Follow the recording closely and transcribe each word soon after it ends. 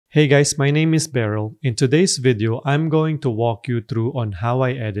Hey guys, my name is Beryl. In today's video, I'm going to walk you through on how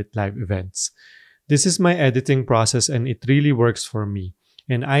I edit live events. This is my editing process and it really works for me.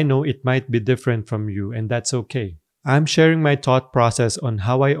 And I know it might be different from you and that's okay. I'm sharing my thought process on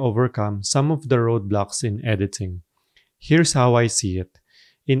how I overcome some of the roadblocks in editing. Here's how I see it.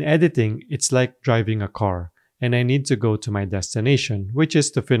 In editing, it's like driving a car and I need to go to my destination, which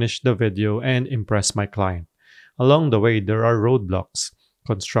is to finish the video and impress my client. Along the way, there are roadblocks,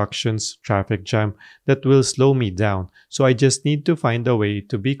 constructions, traffic jam that will slow me down. So I just need to find a way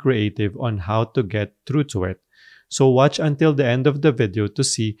to be creative on how to get through to it. So watch until the end of the video to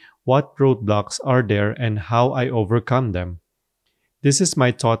see what roadblocks are there and how I overcome them. This is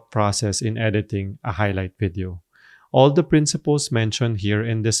my thought process in editing a highlight video. All the principles mentioned here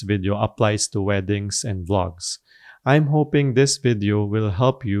in this video applies to weddings and vlogs. I'm hoping this video will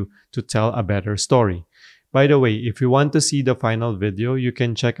help you to tell a better story. By the way, if you want to see the final video, you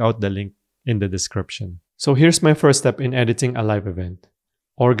can check out the link in the description. So here's my first step in editing a live event.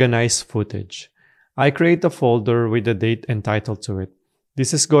 Organize footage. I create a folder with a date and title to it.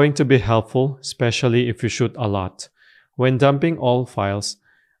 This is going to be helpful, especially if you shoot a lot. When dumping all files,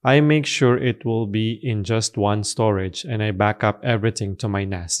 I make sure it will be in just one storage and I back up everything to my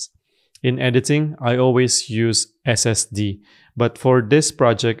NAS. In editing, I always use SSD, but for this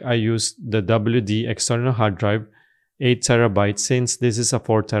project, I use the WD external hard drive, 8 terabytes, since this is a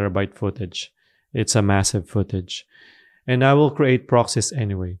 4 terabyte footage. It's a massive footage. And I will create proxies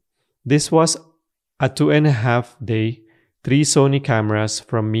anyway. This was a 2.5 day, 3 Sony cameras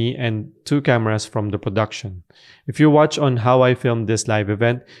from me and 2 cameras from the production. If you watch on how I filmed this live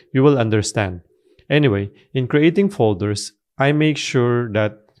event, you will understand. Anyway, in creating folders, I make sure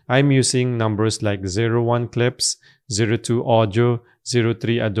that I'm using numbers like 01 clips, 02 audio,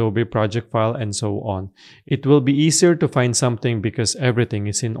 03 Adobe project file, and so on. It will be easier to find something because everything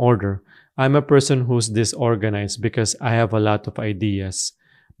is in order. I'm a person who's disorganized because I have a lot of ideas.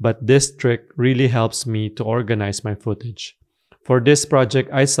 But this trick really helps me to organize my footage. For this project,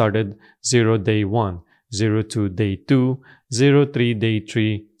 I started 0 day 1, 02 day 2, 03 day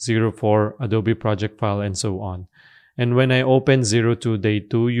 3, 04 Adobe project file, and so on. And when I open 02 day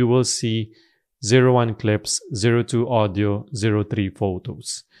 2, you will see 01 clips, 02 audio, 03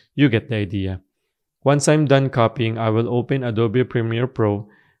 photos. You get the idea. Once I'm done copying, I will open Adobe Premiere Pro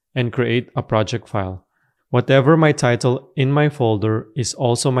and create a project file. Whatever my title in my folder is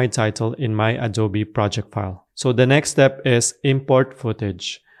also my title in my Adobe project file. So the next step is import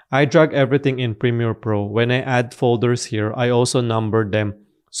footage. I drag everything in Premiere Pro. When I add folders here, I also number them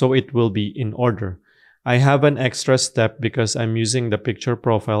so it will be in order. I have an extra step because I'm using the picture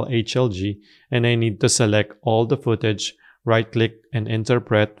profile HLG and I need to select all the footage, right-click and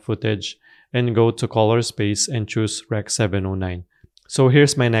interpret footage and go to color space and choose Rec 709. So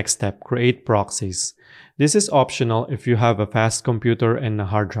here's my next step, create proxies. This is optional if you have a fast computer and a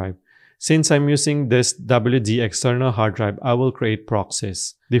hard drive. Since I'm using this WD external hard drive, I will create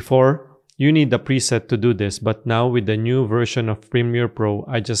proxies. Before, you need a preset to do this, but now with the new version of Premiere Pro,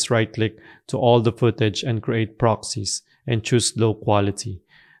 I just right-click to all the footage and create proxies and choose low quality.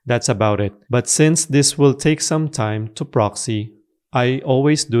 That's about it. But since this will take some time to proxy, I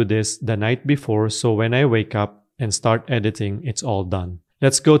always do this the night before, so when I wake up and start editing, it's all done.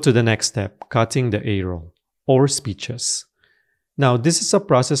 Let's go to the next step, cutting the A-roll or speeches. Now, this is a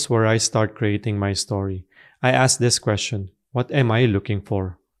process where I start creating my story. I ask this question, what am I looking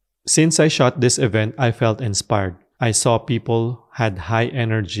for? Since I shot this event, I felt inspired. I saw people had high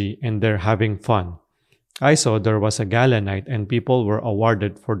energy and they're having fun. I saw there was a gala night and people were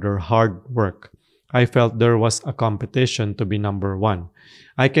awarded for their hard work. I felt there was a competition to be number one.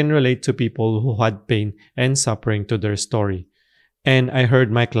 I can relate to people who had pain and suffering to their story. And I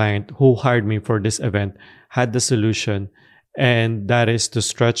heard my client who hired me for this event had the solution, and that is to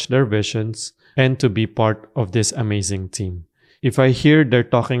stretch their visions and to be part of this amazing team. If I hear they're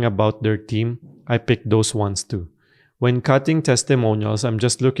talking about their team, I pick those ones too. When cutting testimonials, I'm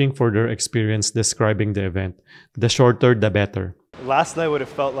just looking for their experience describing the event. The shorter, the better. Last night would have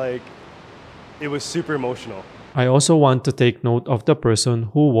felt like it was super emotional. I also want to take note of the person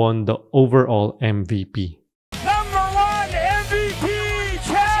who won the overall MVP.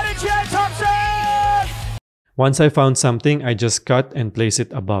 Once I found something, I just cut and place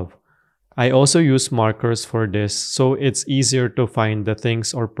it above. I also use markers for this, so it's easier to find the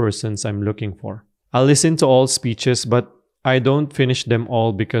things or persons I'm looking for. I'll listen to all speeches, but I don't finish them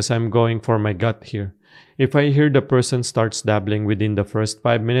all because I'm going for my gut here. If I hear the person starts dabbling within the first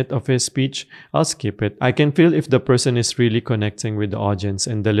 5 minutes of his speech, I'll skip it. I can feel if the person is really connecting with the audience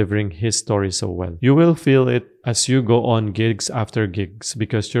and delivering his story so well. You will feel it as you go on gigs after gigs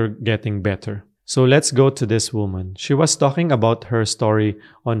because you're getting better. So let's go to this woman. She was talking about her story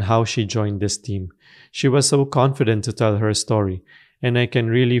on how she joined this team. She was so confident to tell her story, and I can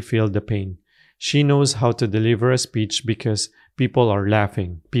really feel the pain. She knows how to deliver a speech because people are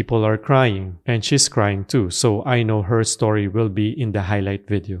laughing, people are crying, and she's crying too. So I know her story will be in the highlight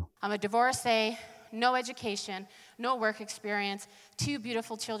video. I'm a divorcee, no education, no work experience, 2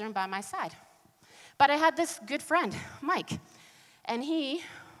 beautiful children by my side. But I had this good friend, Mike, and he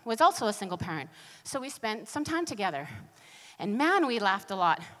was also a single parent. So we spent some time together. And man, we laughed a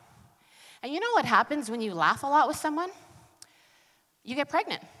lot. And you know what happens when you laugh a lot with someone? You get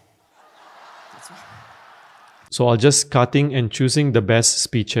pregnant. So I'll just cutting and choosing the best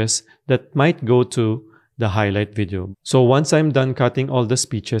speeches that might go to the highlight video. So once I'm done cutting all the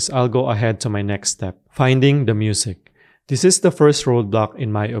speeches, I'll go ahead to my next step, finding the music. This is the first roadblock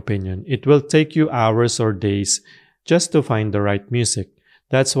in my opinion. It will take you hours or days just to find the right music.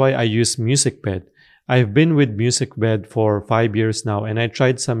 That's why I use MusicBed. I've been with MusicBed for 5 years now, and I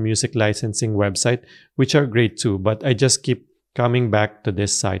tried some music licensing website, which are great too, but I just keep coming back to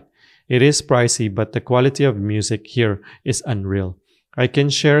this site. It is pricey, but the quality of music here is unreal. I can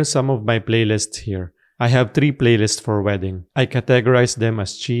share some of my playlists here. I have 3 playlists for wedding. I categorize them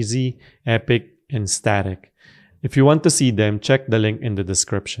as cheesy, epic, and static. If you want to see them, check the link in the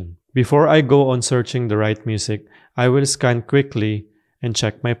description. Before I go on searching the right music, I will scan quickly and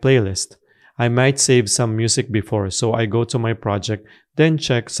check my playlist. I might save some music before, so I go to my project, then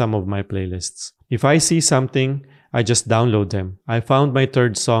check some of my playlists. If I see something, I just download them. I found my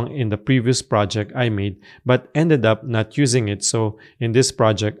 3rd song in the previous project I made, but ended up not using it, so in this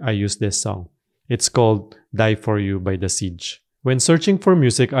project, I use this song. It's called Die For You by The Siege. When searching for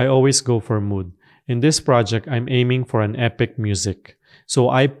music, I always go for mood. In this project, I'm aiming for an epic music. So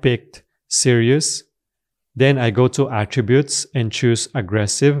I picked serious. Then I go to attributes and choose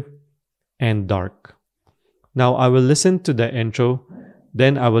aggressive and dark. Now I will listen to the intro,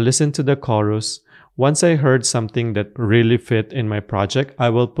 then I will listen to the chorus. Once I heard something that really fit in my project, I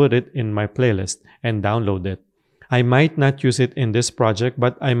will put it in my playlist and download it. I might not use it in this project,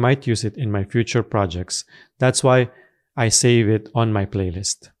 but I might use it in my future projects. That's why I save it on my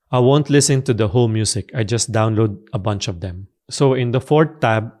playlist. I won't listen to the whole music, I just download a bunch of them. So in the 4th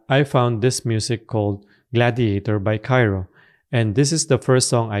tab, I found this music called Gladiator by Cairo, and this is the first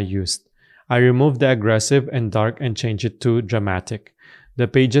song I used. I removed the aggressive and dark and changed it to dramatic. The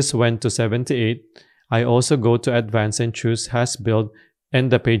pages went to 78. I also go to advanced and choose has build,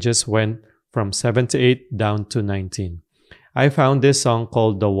 and the pages went from 78 down to 19. I found this song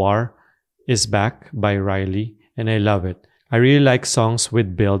called The War Is Back by Riley, and I love it. I really like songs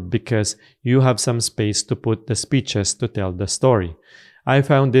with build because you have some space to put the speeches to tell the story. I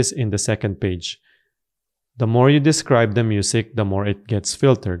found this in the 2nd page. The more you describe the music, the more it gets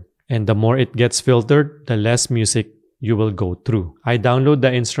filtered. And the more it gets filtered, the less music you will go through. I download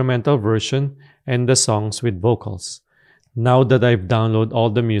the instrumental version and the songs with vocals. Now that I've downloaded all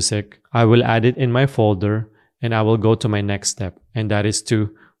the music, I will add it in my folder and I will go to my next step, and that is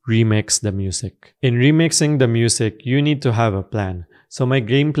to remix the music. In remixing the music, you need to have a plan. So my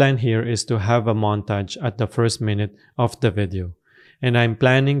game plan here is to have a montage at the first minute of the video. And I'm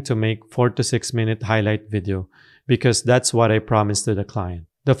planning to make 4 to 6 minute highlight video because that's what I promised to the client.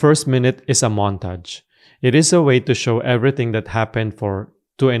 The first minute is a montage. It is a way to show everything that happened for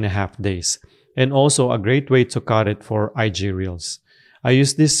 2.5 days, and also a great way to cut it for IG Reels. I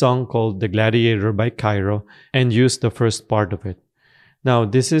used this song called The Gladiator by Cairo and used the first part of it. Now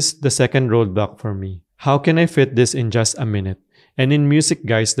this is the second roadblock for me. How can I fit this in just a minute? And in music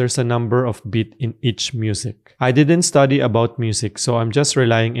guys, there's a number of beats in each music. I didn't study about music, so I'm just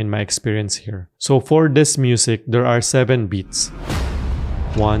relying in my experience here. So for this music, there are 7 beats.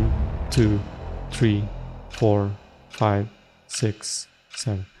 1, 2, 3, 4, 5, 6,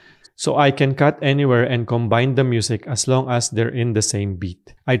 7. So I can cut anywhere and combine the music as long as they're in the same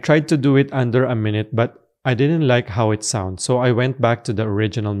beat. I tried to do it under a minute, but I didn't like how it sounds. So I went back to the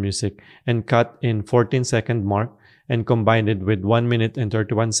original music and cut in 14-second mark and combined it with 1 minute and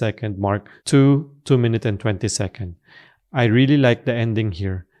 31 second mark to 2 minute and 20 second. I really like the ending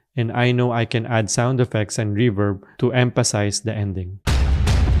here, and I know I can add sound effects and reverb to emphasize the ending.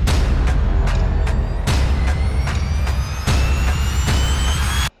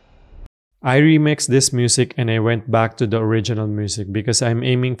 I remixed this music and I went back to the original music because I'm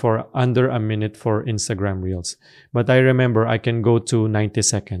aiming for under a minute for Instagram Reels. But I remember I can go to 90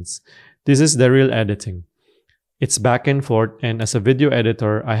 seconds. This is the real editing. It's back and forth, and as a video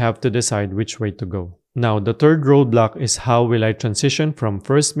editor, I have to decide which way to go. Now, the third roadblock is how will I transition from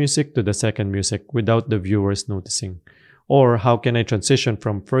first music to the second music without the viewers noticing? Or how can I transition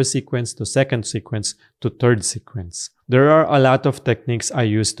from first sequence to second sequence to third sequence? There are a lot of techniques I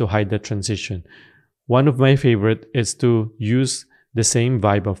use to hide the transition. One of my favorite is to use the same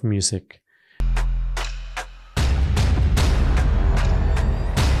vibe of music.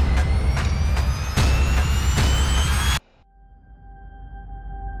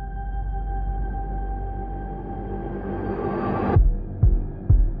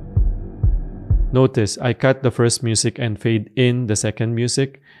 Notice I cut the first music and fade in the second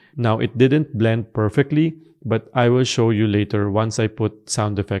music. Now it didn't blend perfectly, but I will show you later once I put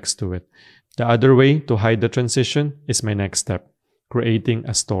sound effects to it. The other way to hide the transition is my next step, creating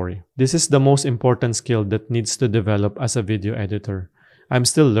a story. This is the most important skill that needs to develop as a video editor. I'm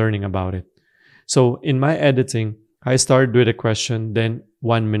still learning about it. So in my editing, I start with a question, then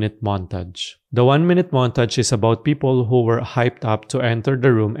 1-minute montage. The 1-minute montage is about people who were hyped up to enter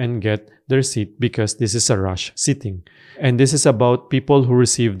the room and get their seat because this is a rush sitting. And this is about people who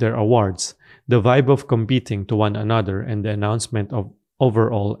received their awards, the vibe of competing to one another, and the announcement of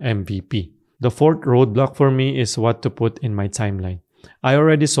overall MVP. The fourth roadblock for me is what to put in my timeline. I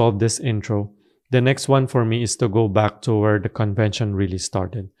already solved this intro. The next one for me is to go back to where the convention really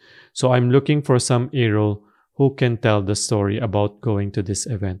started. So I'm looking for some A-roll who can tell the story about going to this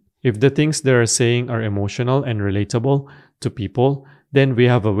event. If the things they are saying are emotional and relatable to people, then we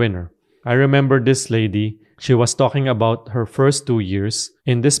have a winner. I remember this lady, she was talking about her first 2 years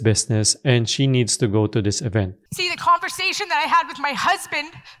in this business and she needs to go to this event. See, the conversation that I had with my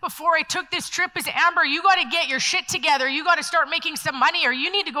husband before I took this trip is, Amber, you got to get your shit together. You got to start making some money or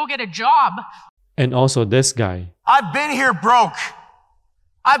you need to go get a job. And also this guy. I've been here broke.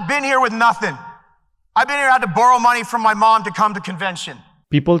 I've been here with nothing. I've been here, I had to borrow money from my mom to come to convention.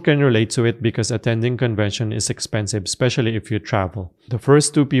 People can relate to it because attending convention is expensive, especially if you travel. The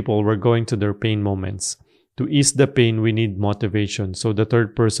first two people were going to their pain moments. To ease the pain, we need motivation. So the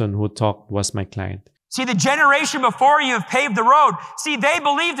third person who talked was my client. See, the generation before you have paved the road. See, they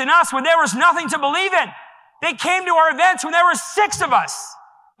believed in us when there was nothing to believe in. They came to our events when there were 6 of us.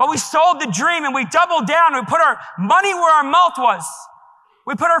 But we sold the dream and we doubled down. We put our money where our mouth was.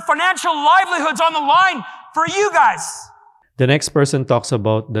 We put our financial livelihoods on the line for you guys. The next person talks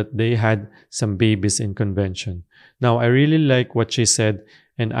about that they had some babies in convention. Now, I really like what she said,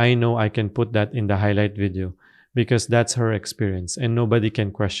 and I know I can put that in the highlight video because that's her experience and nobody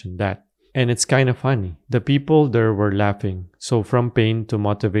can question that. And it's kind of funny. The people there were laughing. So from pain to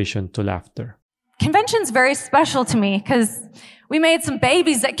motivation to laughter. Convention's very special to me because we made some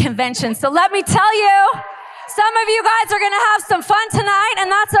babies at convention. So let me tell you, some of you guys are going to have some fun tonight,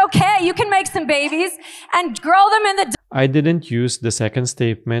 and that's okay. You can make some babies and grow them in the... I didn't use the second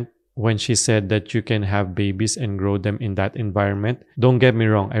statement when she said that you can have babies and grow them in that environment. Don't get me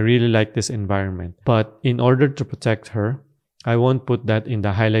wrong, I really like this environment. But in order to protect her, I won't put that in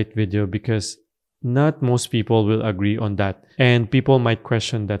the highlight video because not most people will agree on that. And people might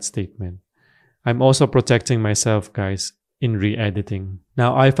question that statement. I'm also protecting myself, guys, in re-editing.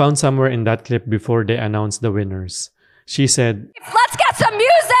 Now, I found somewhere in that clip before they announced the winners. She said, "Let's get some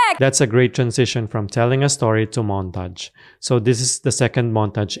music!" That's a great transition from telling a story to montage. So this is the second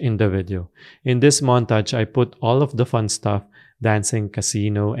montage in the video. In this montage, I put all of the fun stuff, dancing,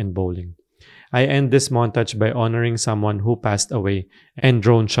 casino, and bowling. I end this montage by honoring someone who passed away and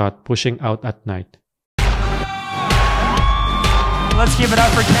drone shot pushing out at night. Let's give it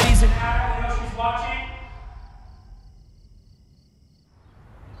up for Teddy's and Adam. She's watching.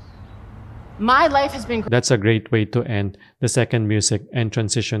 My life has been great. That's a great way to end the second music and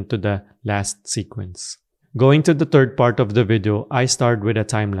transition to the last sequence. Going to the third part of the video, I start with a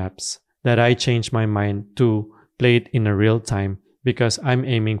time lapse that I changed my mind to play it in a real time because I'm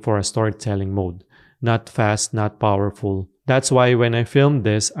aiming for a storytelling mode. Not fast, not powerful. That's why when I filmed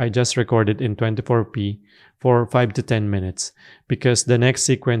this, I just recorded in 24p for 5 to 10 minutes because the next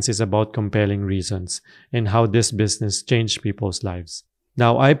sequence is about compelling reasons and how this business changed people's lives.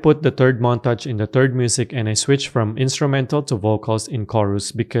 Now I put the third montage in the third music and I switch from instrumental to vocals in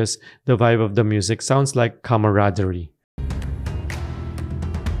chorus because the vibe of the music sounds like camaraderie.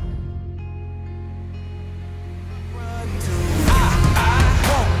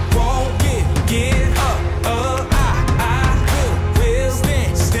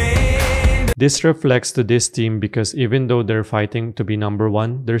 This reflects to this team because even though they're fighting to be number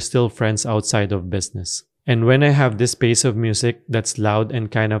one, they're still friends outside of business. And when I have this pace of music that's loud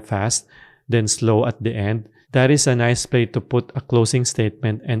and kind of fast, then slow at the end, That is a nice place to put a closing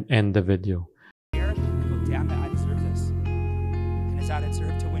statement and end the video. Here, go, damn it, I deserve this. And as I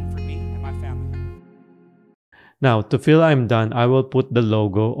deserve to win for me and my family. Now, to feel I'm done, I will put the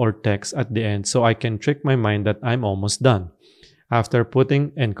logo or text at the end so I can trick my mind that I'm almost done. After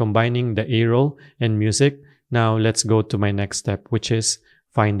putting and combining the A-roll and music, now let's go to my next step, which is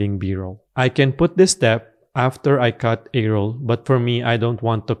finding B-roll. I can put this step after I cut A-roll, but for me, I don't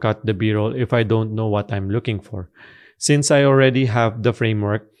want to cut the B-roll if I don't know what I'm looking for. Since I already have the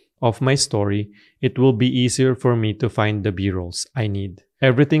framework of my story, it will be easier for me to find the B-rolls I need.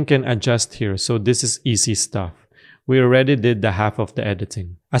 Everything can adjust here, so this is easy stuff. We already did the half of the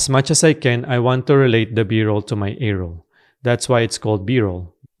editing. As much as I can, I want to relate the B-roll to my A-roll. That's why it's called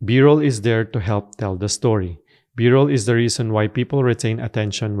B-roll. B-roll is there to help tell the story. B-roll is the reason why people retain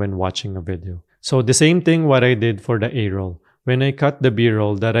attention when watching a video. So the same thing what I did for the A-roll. When I cut the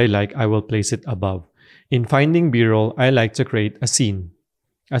B-roll that I like, I will place it above. In finding B-roll, I like to create a scene.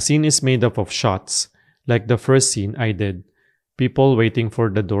 A scene is made up of shots, like the first scene I did. People waiting for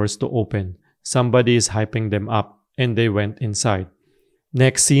the doors to open. Somebody is hyping them up, and they went inside.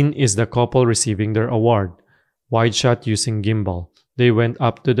 Next scene is the couple receiving their award. Wide shot using gimbal. They went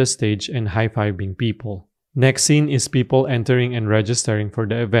up to the stage and high-fiving people. Next scene is people entering and registering for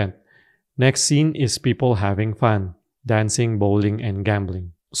the event. Next scene is people having fun, dancing, bowling, and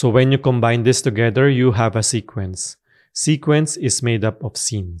gambling. So when you combine this together, you have a sequence. Sequence is made up of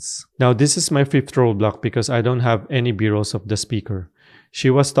scenes. Now this is my fifth roadblock because I don't have any B-rolls of the speaker. She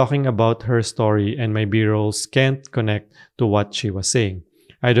was talking about her story and my B-rolls can't connect to what she was saying.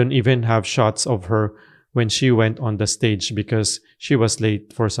 I don't even have shots of her when she went on the stage because she was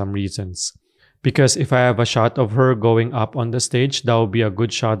late for some reasons. Because if I have a shot of her going up on the stage, that would be a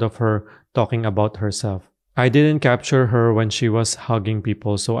good shot of her talking about herself. I didn't capture her when she was hugging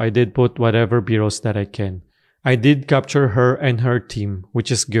people, so I did put whatever B-rolls that I can. I did capture her and her team,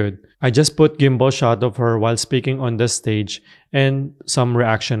 which is good. I just put gimbal shot of her while speaking on the stage and some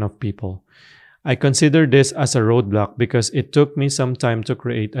reaction of people. I consider this as a roadblock because it took me some time to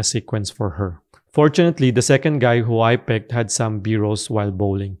create a sequence for her. Fortunately, the second guy who I picked had some B-rolls while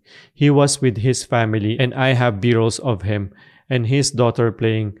bowling. He was with his family and I have B-rolls of him and his daughter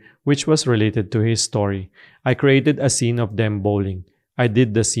playing, which was related to his story. I created a scene of them bowling. I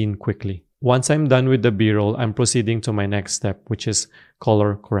did the scene quickly. Once I'm done with the B-roll, I'm proceeding to my next step, which is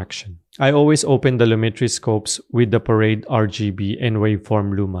color correction. I always open the Lumetri scopes with the Parade RGB and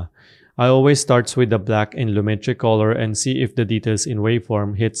Waveform Luma. I always start with the black in Lumetri color and see if the details in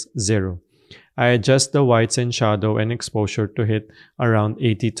waveform hits 0. I adjust the whites and shadow and exposure to hit around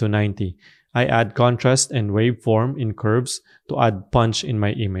 80 to 90. I add contrast and waveform in curves to add punch in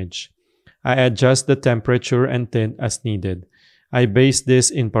my image. I adjust the temperature and tint as needed. I base this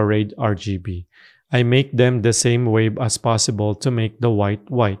in Parade RGB. I make them the same wave as possible to make the white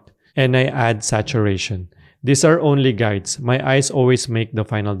white. And I add saturation. These are only guides. My eyes always make the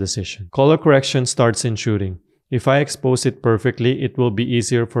final decision. Color correction starts in shooting. If I expose it perfectly, it will be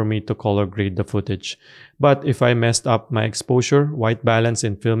easier for me to color grade the footage. But if I messed up my exposure, white balance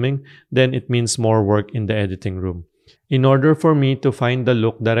in filming, then it means more work in the editing room. In order for me to find the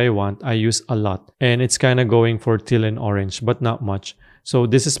look that I want, I use a lot. And it's kinda going for teal and orange, but not much. So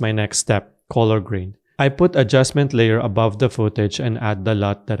this is my next step, color grade. I put adjustment layer above the footage and add the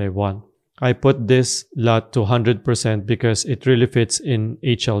LUT that I want. I put this LUT to 100% because it really fits in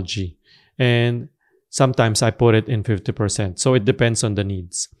HLG. And sometimes I put it in 50%, so it depends on the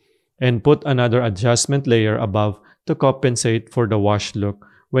needs. And put another adjustment layer above to compensate for the wash look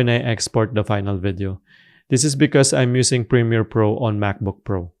when I export the final video. This is because I'm using Premiere Pro on MacBook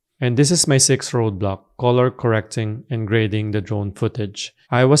Pro. And this is my sixth roadblock, color correcting and grading the drone footage.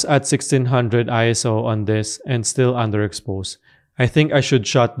 I was at 1600 ISO on this and still underexposed. I think I should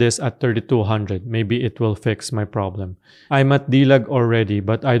shot this at 3200, maybe it will fix my problem. I'm at D-Lug already,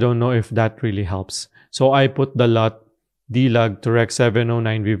 but I don't know if that really helps. So I put the LUT, D-Lug to Rec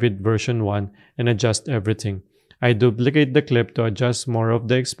 709 Vivid version 1 and adjust everything. I duplicate the clip to adjust more of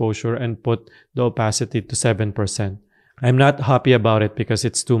the exposure and put the opacity to 7%. I'm not happy about it because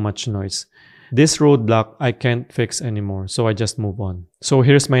it's too much noise. This roadblock I can't fix anymore, so I just move on. So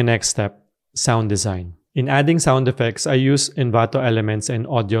here's my next step, sound design. In adding sound effects, I use Envato Elements and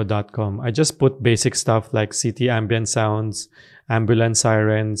Audio.com. I just put basic stuff like city ambient sounds, ambulance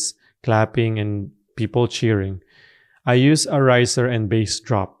sirens, clapping, and people cheering. I use a riser and bass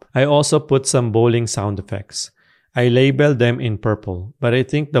drop. I also put some bowling sound effects. I label them in purple, but I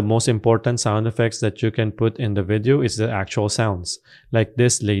think the most important sound effects that you can put in the video is the actual sounds, like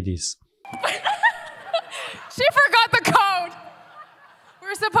this, ladies. She forgot the code.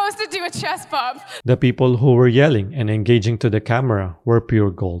 We're supposed supposed to do a chest bump. The people who were yelling and engaging to the camera were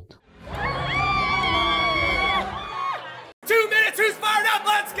pure gold. 2 minutes, who's fired up?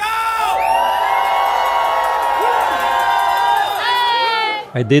 Let's go!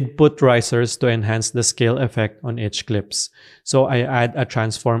 I did put risers to enhance the scale effect on each clips. So I add a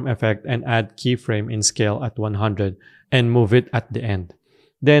transform effect and add keyframe in scale at 100 and move it at the end.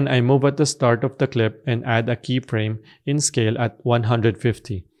 Then I move at the start of the clip and add a keyframe in scale at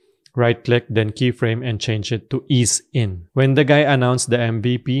 150. Right click, then keyframe and change it to ease in. When the guy announced the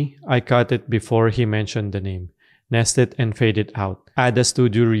MVP, I cut it before he mentioned the name. Nest it and fade it out. Add a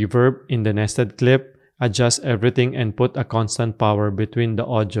studio reverb in the nested clip, adjust everything and put a constant power between the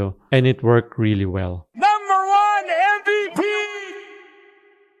audio, and it worked really well. #1 MVP!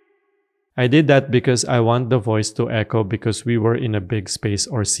 I did that because I want the voice to echo because we were in a big space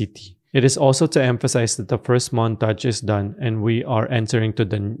or city. It is also to emphasize that the first montage is done and we are entering to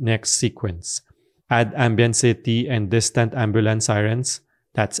the next sequence. Add ambient city and distant ambulance sirens.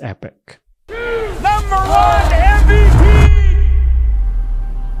 That's epic. #1 MVP!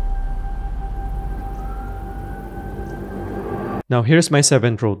 Now here's my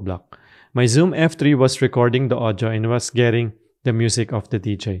 7th roadblock. My Zoom F3 was recording the audio and was getting the music of the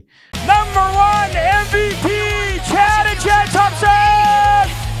DJ. #1 MVP! Chad and Chad Thompson!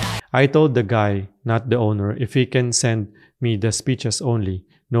 I told the guy, not the owner, if he can send me the speeches only,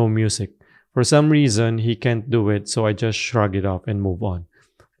 no music. For some reason, he can't do it, so I just shrug it off and move on.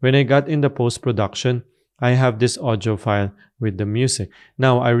 When I got in the post-production, I have this audio file with the music.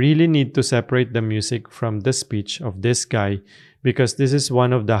 Now, I really need to separate the music from the speech of this guy because this is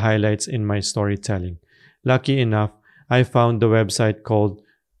one of the highlights in my storytelling. Lucky enough, I found the website called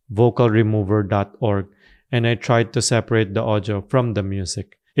vocalremover.org and I tried to separate the audio from the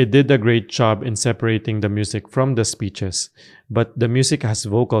music. It did a great job in separating the music from the speeches, but the music has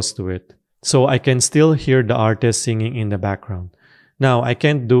vocals to it, so I can still hear the artist singing in the background. Now, I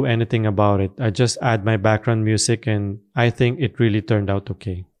can't do anything about it. I just add my background music and I think it really turned out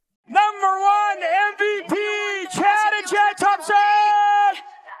okay. #1 MVP! Chad and Chad Thompson!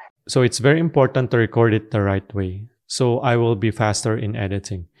 So it's very important to record it the right way, so I will be faster in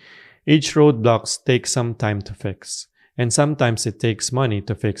editing. Each roadblock takes some time to fix, and sometimes it takes money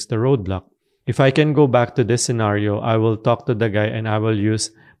to fix the roadblock. If I can go back to this scenario, I will talk to the guy and I will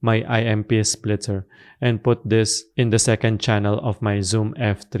use my IMP splitter and put this in the second channel of my Zoom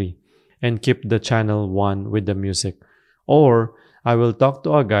F3 and keep the channel 1 with the music. Or I will talk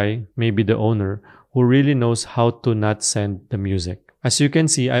to a guy, maybe the owner, who really knows how to not send the music. As you can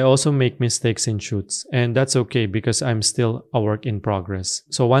see, I also make mistakes in shoots, and that's okay because I'm still a work in progress.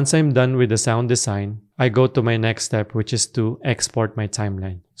 So once I'm done with the sound design, I go to my next step, which is to export my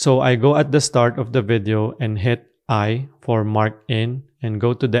timeline. So I go at the start of the video and hit I for mark in, and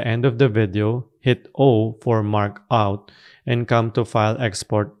go to the end of the video, hit O for mark out, and come to File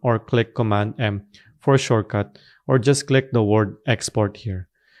Export or click Command M for shortcut, or just click the word Export here.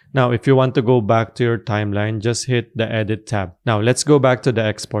 Now, if you want to go back to your timeline, just hit the Edit tab. Now, let's go back to the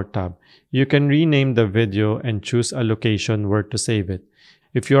Export tab. You can rename the video and choose a location where to save it.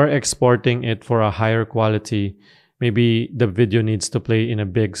 If you are exporting it for a higher quality, maybe the video needs to play in a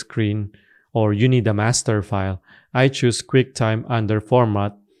big screen, or you need a master file, I choose QuickTime under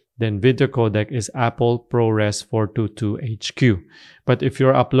Format, then video codec is Apple ProRes 422HQ. But if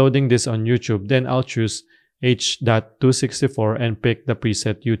you're uploading this on YouTube, then I'll choose H.264 and pick the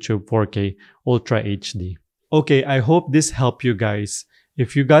preset YouTube 4K Ultra HD. Okay, I hope this helped you guys.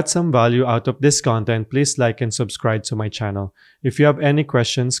 If you got some value out of this content, please like and subscribe to my channel. If you have any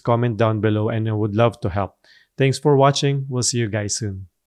questions, comment down below and I would love to help. Thanks for watching. We'll see you guys soon.